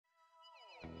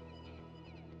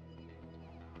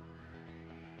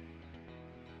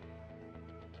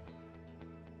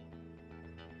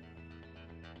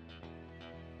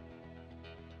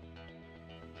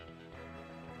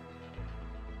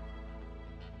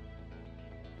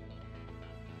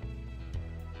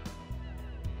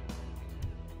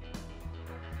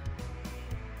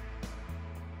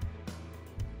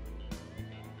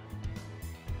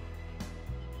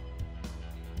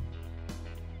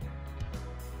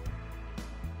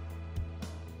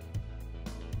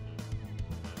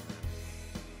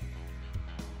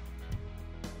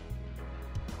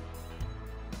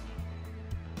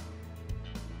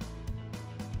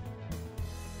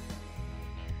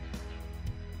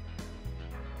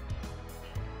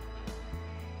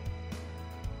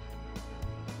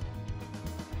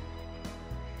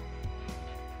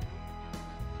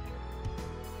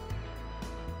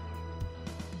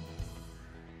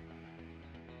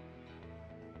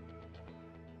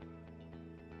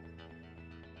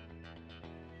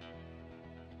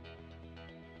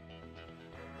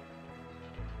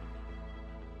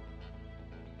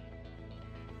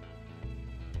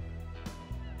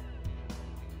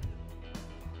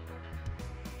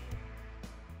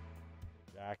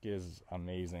Jack is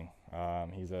amazing.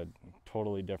 He's a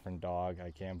totally different dog.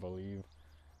 I can't believe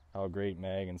how great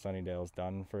Meg and Sunnidale's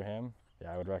done for him.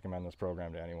 Yeah, I would recommend this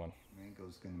program to anyone.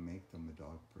 Mango's gonna make them a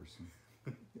dog person.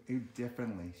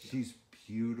 Differently. She's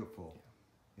beautiful.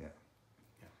 Yeah.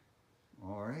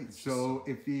 All right. So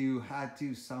if you had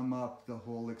to sum up the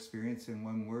whole experience in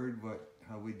one word,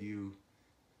 how would you?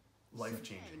 Life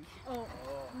changing. Oh,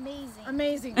 Amazing.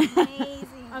 amazing. Amazing.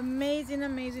 Amazing,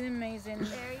 amazing, amazing.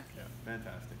 Very Yeah,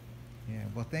 fantastic. Yeah.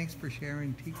 Well, thanks for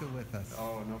sharing Tika with us.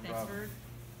 Oh, no Thanks problem.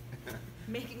 for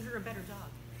making her a better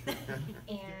dog.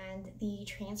 And the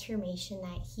transformation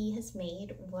that he has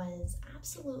made was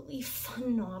absolutely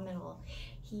phenomenal.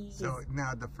 So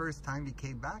now the first time you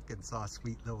came back and saw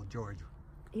sweet little George.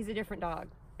 He's a different dog.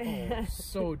 Oh,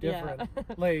 so different.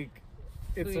 Like,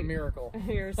 it's a miracle.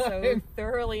 You're so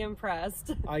thoroughly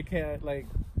impressed. I can't, like,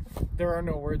 there are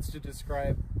no words to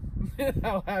describe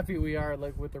how happy we are,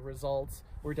 like, with the results.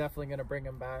 We're definitely going to bring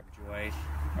him back. Enjoy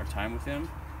our time with him,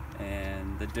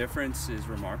 and the difference is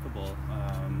remarkable.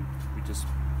 We just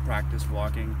practiced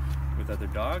walking with other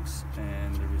dogs,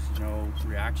 and there was no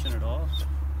reaction at all,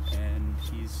 and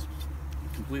he's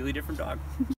a completely different dog.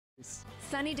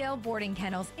 Sunnidale Boarding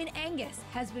Kennels in Angus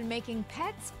has been making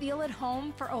pets feel at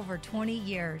home for over 20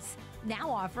 years. Now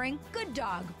offering Good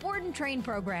Dog Board and Train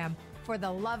program for the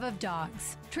love of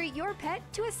dogs. Treat your pet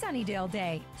to a Sunnidale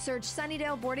day. Search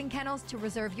Sunnidale Boarding Kennels to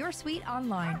reserve your suite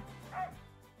online.